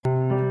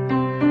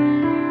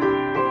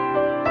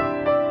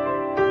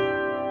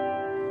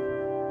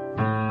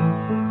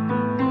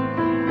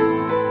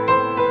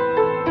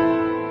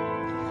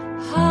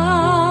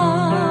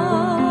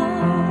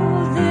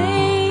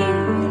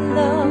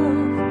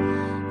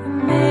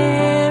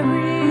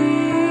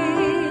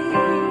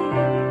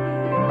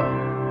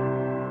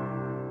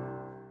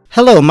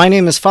Hello, my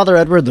name is Father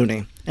Edward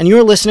Looney, and you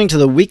are listening to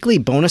the weekly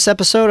bonus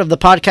episode of the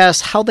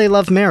podcast How They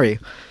Love Mary.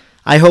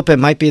 I hope it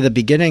might be the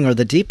beginning or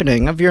the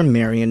deepening of your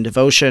Marian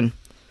devotion.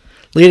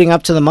 Leading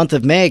up to the month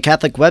of May,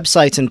 Catholic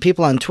websites and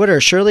people on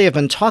Twitter surely have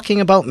been talking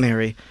about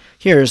Mary.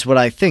 Here's what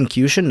I think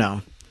you should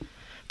know.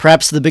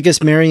 Perhaps the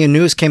biggest Marian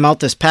news came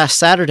out this past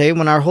Saturday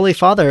when our Holy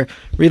Father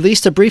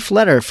released a brief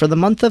letter for the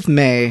month of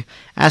May,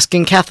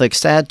 asking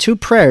Catholics to add 2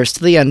 prayers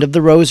to the end of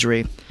the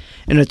Rosary.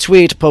 In a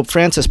tweet, Pope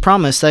Francis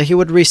promised that he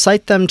would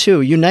recite them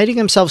too, uniting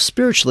himself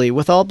spiritually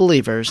with all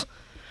believers.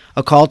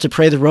 A call to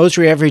pray the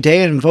Rosary every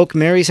day and invoke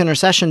Mary's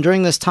intercession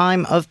during this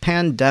time of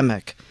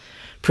pandemic.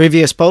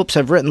 Previous popes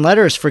have written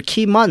letters for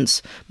key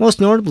months,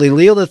 most notably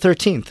Leo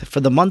XIII,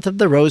 for the month of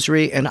the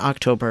Rosary in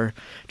October.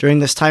 During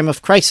this time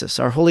of crisis,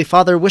 our Holy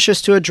Father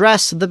wishes to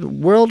address the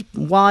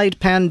worldwide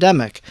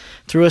pandemic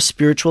through a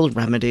spiritual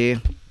remedy.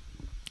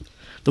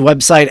 The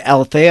website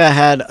Althea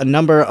had a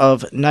number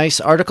of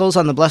nice articles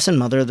on the Blessed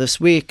Mother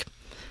this week.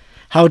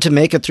 How to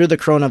make it through the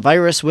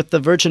coronavirus with the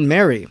Virgin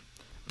Mary.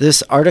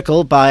 This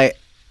article by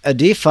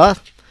Adifa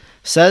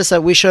says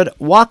that we should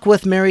walk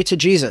with Mary to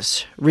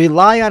Jesus,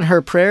 rely on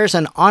her prayers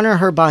and honor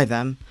her by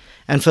them,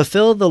 and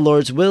fulfill the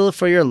Lord's will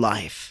for your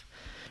life.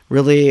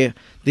 Really,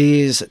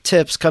 these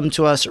tips come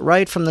to us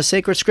right from the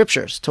sacred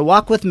scriptures, to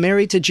walk with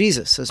Mary to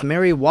Jesus, as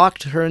Mary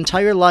walked her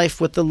entire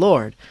life with the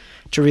Lord,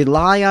 to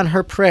rely on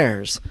her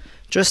prayers,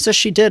 just as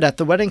she did at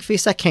the wedding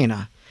feast at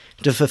Cana,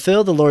 to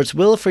fulfill the Lord's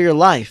will for your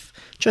life,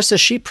 just as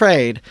she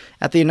prayed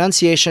at the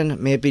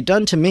Annunciation, may it be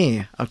done to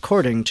me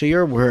according to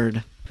your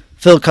word.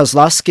 Phil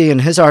Kozlowski, in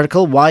his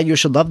article, Why You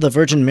Should Love the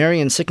Virgin Mary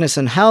in Sickness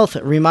and Health,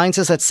 reminds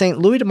us that St.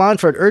 Louis de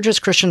Montfort urges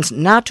Christians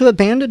not to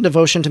abandon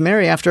devotion to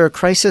Mary after a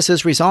crisis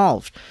is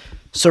resolved.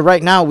 So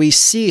right now we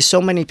see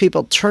so many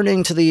people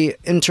turning to the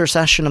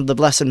intercession of the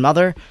Blessed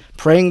Mother,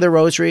 praying the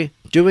Rosary,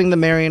 doing the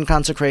Marian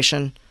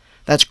consecration.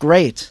 That's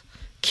great.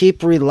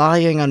 Keep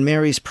relying on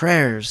Mary's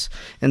prayers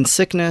in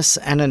sickness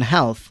and in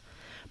health.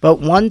 But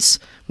once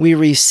we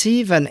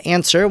receive an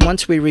answer,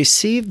 once we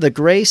receive the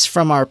grace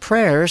from our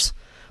prayers,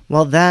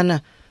 well,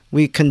 then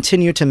we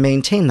continue to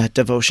maintain that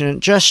devotion. It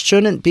just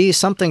shouldn't be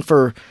something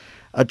for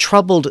a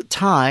troubled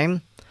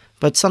time,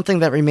 but something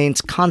that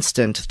remains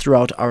constant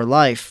throughout our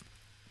life.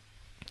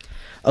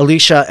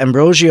 Alicia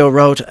Ambrosio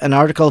wrote an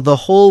article, The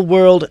Whole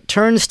World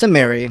Turns to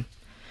Mary.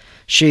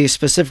 She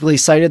specifically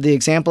cited the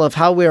example of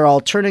how we are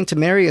all turning to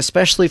Mary,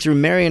 especially through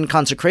Marian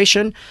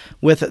consecration,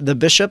 with the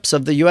bishops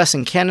of the U.S.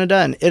 and Canada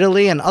and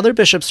Italy and other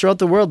bishops throughout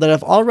the world that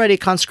have already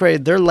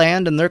consecrated their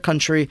land and their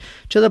country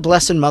to the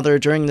Blessed Mother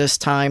during this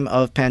time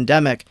of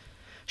pandemic.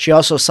 She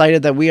also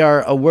cited that we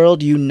are a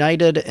world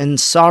united in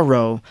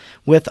sorrow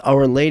with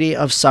Our Lady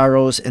of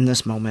Sorrows in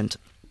this moment.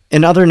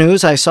 In other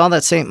news, I saw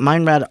that St.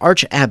 Meinrad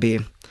Arch Abbey,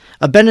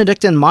 a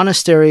Benedictine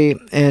monastery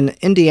in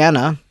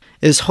Indiana,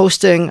 is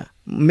hosting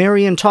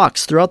Marian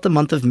talks throughout the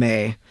month of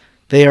May.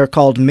 They are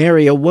called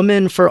Mary, a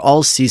Woman for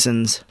All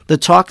Seasons. The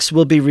talks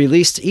will be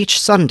released each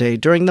Sunday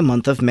during the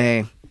month of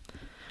May.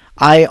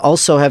 I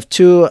also have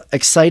 2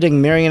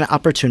 exciting Marian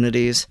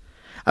opportunities.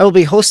 I will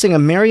be hosting a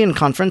Marian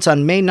conference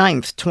on May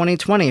 9th,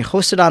 2020,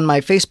 hosted on my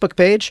Facebook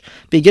page,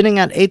 beginning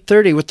at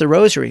 8:30 with the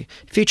Rosary,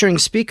 featuring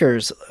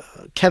speakers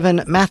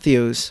Kevin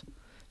Matthews,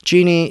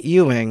 Jeannie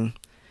Ewing,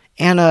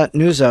 Anna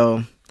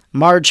Nuzzo,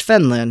 Marge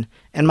Fenlon,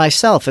 and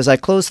myself as I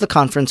close the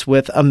conference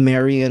with a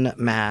Marian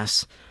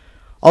Mass.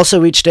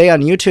 Also each day on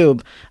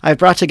YouTube, I've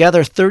brought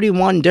together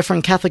 31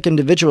 different Catholic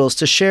individuals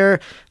to share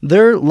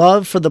their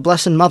love for the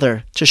Blessed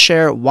Mother, to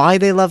share why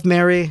they love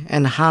Mary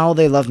and how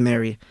they love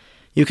Mary.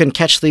 You can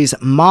catch these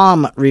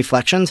mom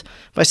reflections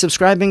by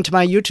subscribing to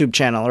my YouTube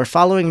channel or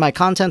following my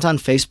content on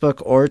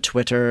Facebook or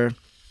Twitter.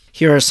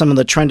 Here are some of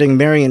the trending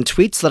Marian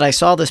tweets that I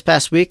saw this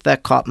past week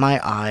that caught my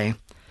eye.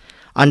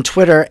 On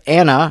Twitter,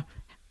 Anna,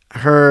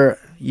 her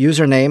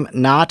username,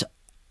 Not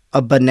a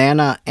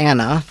Banana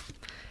Anna,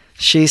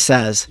 she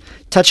says,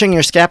 touching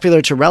your scapular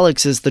to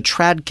relics is the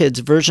Trad Kids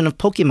version of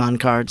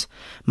Pokemon cards.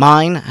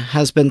 Mine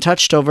has been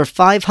touched over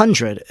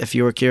 500, if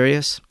you were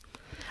curious.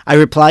 I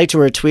replied to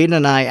her tweet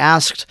and I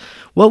asked,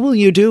 what will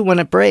you do when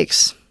it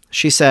breaks?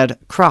 She said,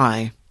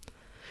 cry.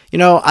 You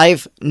know,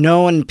 I've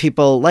known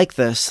people like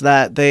this,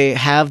 that they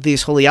have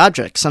these holy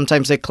objects.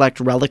 Sometimes they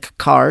collect relic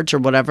cards or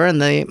whatever, and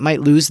they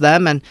might lose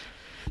them, and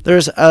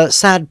there's a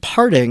sad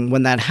parting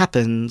when that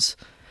happens.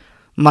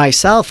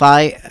 Myself,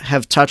 I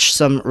have touched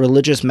some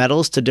religious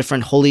medals to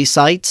different holy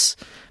sites.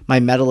 My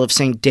medal of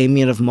St.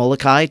 Damien of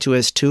Molokai to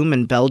his tomb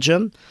in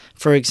Belgium,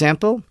 for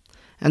example.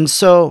 And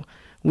so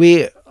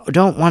we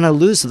don't want to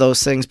lose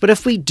those things. But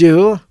if we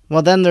do,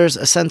 well, then there's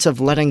a sense of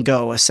letting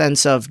go, a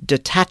sense of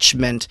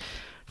detachment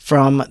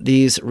from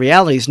these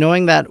realities,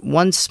 knowing that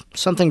once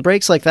something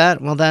breaks like that,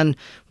 well, then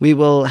we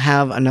will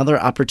have another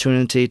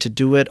opportunity to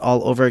do it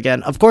all over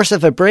again. Of course,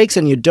 if it breaks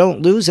and you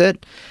don't lose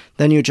it,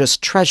 then you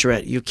just treasure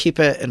it. You keep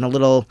it in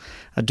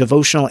a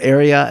devotional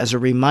area as a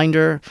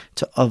reminder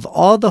of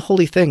all the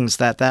holy things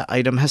that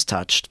item has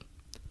touched.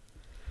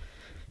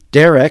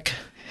 Derek,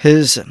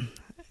 his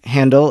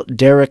handle,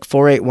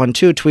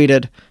 Derek4812,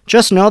 tweeted,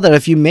 just know that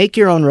if you make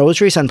your own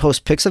rosaries and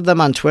post pics of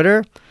them on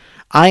Twitter,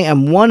 I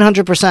am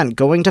 100%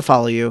 going to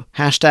follow you.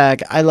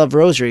 Hashtag I love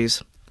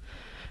rosaries.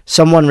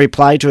 Someone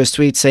replied to his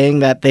tweet saying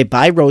that they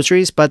buy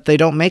rosaries, but they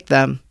don't make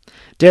them.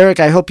 Derek,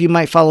 I hope you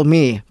might follow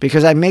me,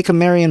 because I make a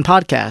Marian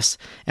podcast,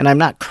 and I'm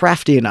not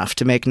crafty enough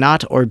to make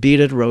knot or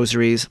beaded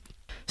rosaries.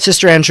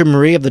 Sister Andrew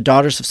Marie of the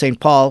Daughters of St.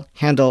 Paul,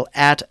 handle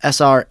at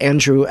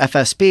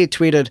SRAndrewFSB,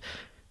 tweeted,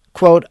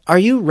 quote, "Are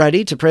you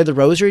ready to pray the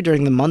rosary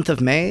during the month of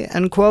May?"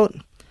 End quote.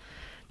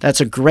 That's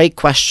a great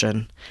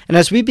question. And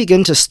as we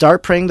begin to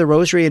start praying the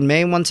rosary in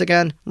May once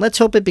again, let's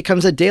hope it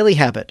becomes a daily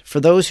habit for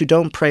those who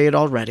don't pray it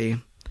already.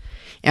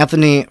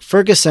 Anthony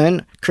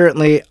Ferguson,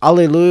 currently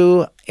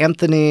Alleluia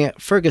Anthony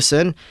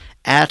Ferguson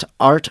at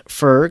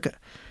ArtFerg,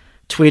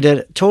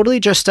 tweeted, "Totally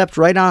just stepped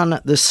right on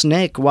the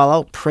snake while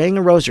out praying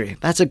a rosary.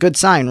 That's a good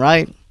sign,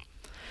 right?"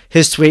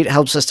 His tweet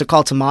helps us to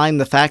call to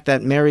mind the fact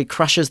that Mary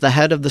crushes the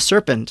head of the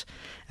serpent.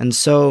 And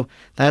so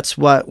that's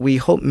what we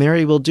hope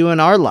Mary will do in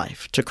our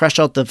life, to crush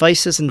out the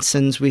vices and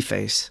sins we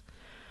face.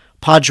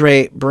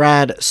 Padre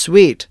Brad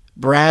Sweet,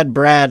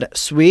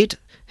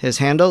 his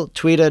handle,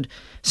 tweeted,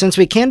 "Since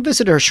we can't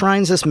visit her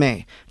shrines this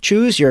May,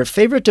 choose your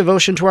favorite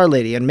devotion to Our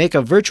Lady and make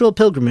a virtual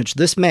pilgrimage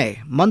this May,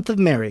 month of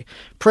Mary.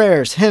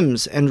 Prayers,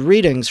 hymns, and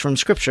readings from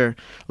Scripture.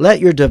 Let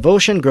your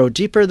devotion grow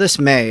deeper this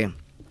May."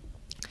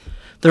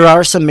 There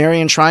are some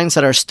Marian shrines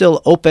that are still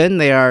open.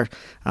 They are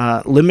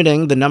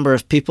limiting the number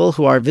of people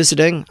who are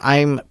visiting.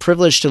 I'm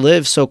privileged to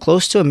live so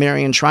close to a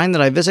Marian shrine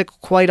that I visit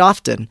quite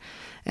often.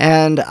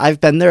 And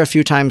I've been there a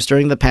few times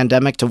during the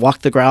pandemic to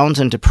walk the grounds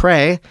and to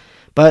pray.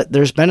 But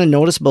there's been a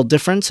noticeable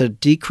difference, a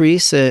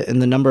decrease in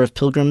the number of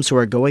pilgrims who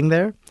are going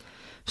there.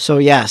 So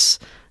yes,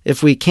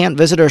 if we can't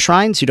visit our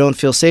shrines, you don't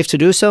feel safe to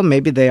do so,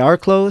 maybe they are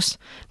closed,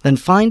 then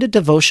find a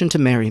devotion to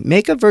Mary.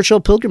 Make a virtual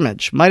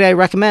pilgrimage. Might I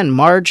recommend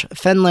Marge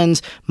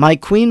Fenlin's My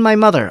Queen, My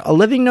Mother, a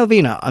living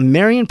novena, a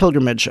Marian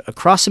pilgrimage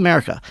across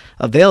America,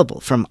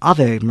 available from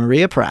Ave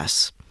Maria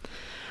Press.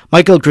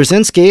 Michael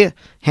Grzinski,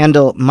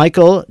 handle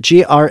Michael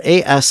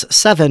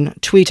GRAS7,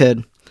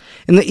 tweeted,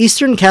 "In the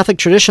Eastern Catholic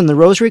tradition, the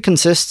Rosary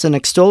consists in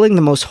extolling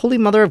the Most Holy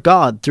Mother of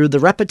God through the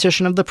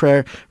repetition of the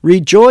prayer,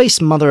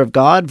 'Rejoice, Mother of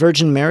God,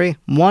 Virgin Mary,'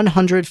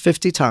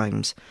 150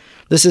 times.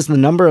 This is the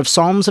number of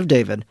Psalms of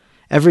David.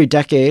 Every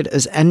decade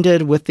is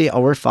ended with the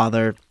Our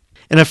Father."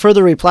 In a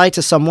further reply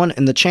to someone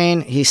in the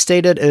chain, he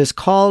stated it is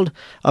called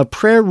a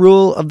prayer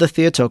rule of the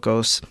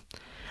Theotokos.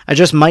 I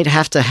just might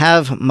have to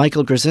have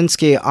Michael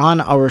Grzinski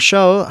on our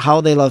show, How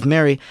They Love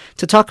Mary,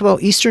 to talk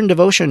about Eastern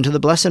devotion to the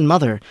Blessed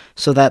Mother,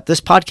 so that this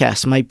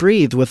podcast might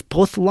breathe with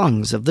both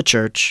lungs of the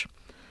Church.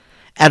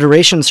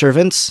 Adoration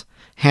Servants,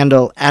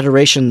 handle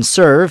Adoration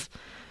Serve,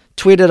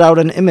 tweeted out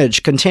an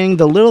image containing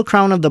the little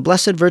crown of the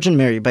Blessed Virgin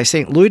Mary by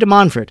St. Louis de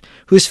Montfort,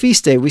 whose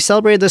feast day we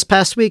celebrated this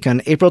past week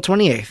on April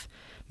 28th.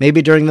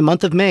 Maybe during the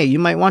month of May, you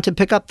might want to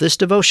pick up this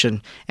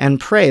devotion and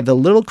pray the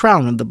little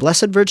crown of the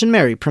Blessed Virgin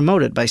Mary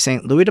promoted by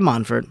St. Louis de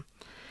Montfort.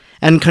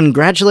 And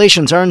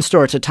congratulations are in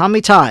store to Tommy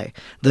Ty,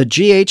 the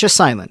GH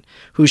Assailant,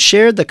 who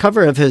shared the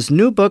cover of his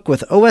new book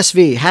with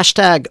OSV,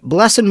 hashtag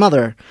Blessed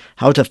Mother,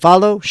 How to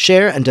Follow,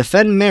 Share, and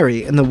Defend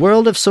Mary in the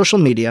World of Social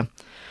Media.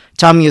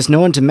 Tommy is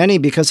known to many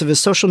because of his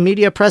social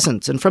media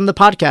presence and from the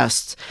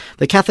podcasts,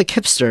 the Catholic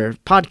Hipster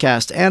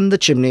podcast and The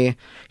Chimney.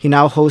 He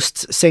now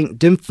hosts St.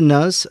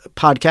 Dymphna's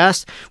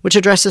podcast, which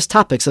addresses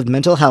topics of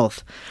mental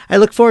health. I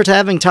look forward to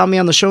having Tommy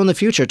on the show in the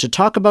future to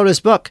talk about his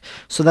book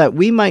so that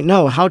we might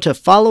know how to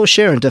follow,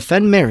 share, and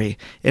defend Mary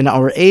in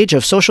our age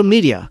of social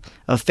media,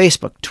 of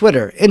Facebook,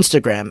 Twitter,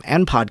 Instagram,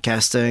 and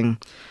podcasting.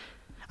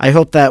 I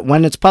hope that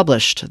when it's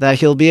published, that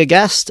he'll be a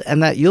guest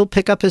and that you'll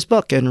pick up his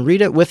book and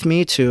read it with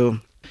me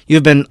too.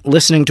 You've been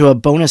listening to a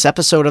bonus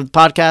episode of the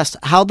podcast,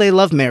 How They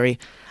Love Mary.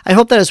 I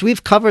hope that as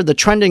we've covered the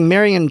trending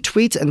Marian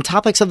tweets and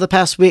topics of the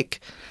past week,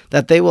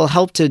 that they will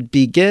help to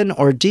begin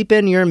or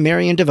deepen your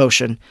Marian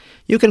devotion.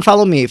 You can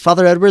follow me,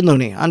 Father Edward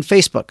Looney, on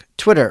Facebook,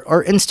 Twitter,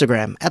 or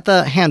Instagram at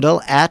the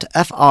handle at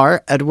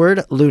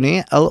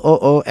FREdwardLooney,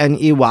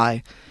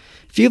 Looney.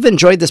 If you've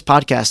enjoyed this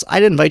podcast,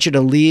 I'd invite you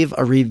to leave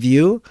a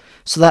review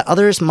so that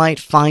others might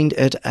find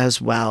it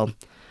as well.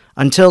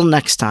 Until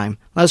next time,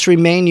 let us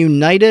remain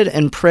united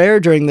in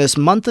prayer during this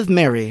month of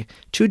Mary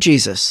to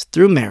Jesus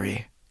through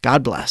Mary.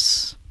 God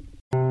bless.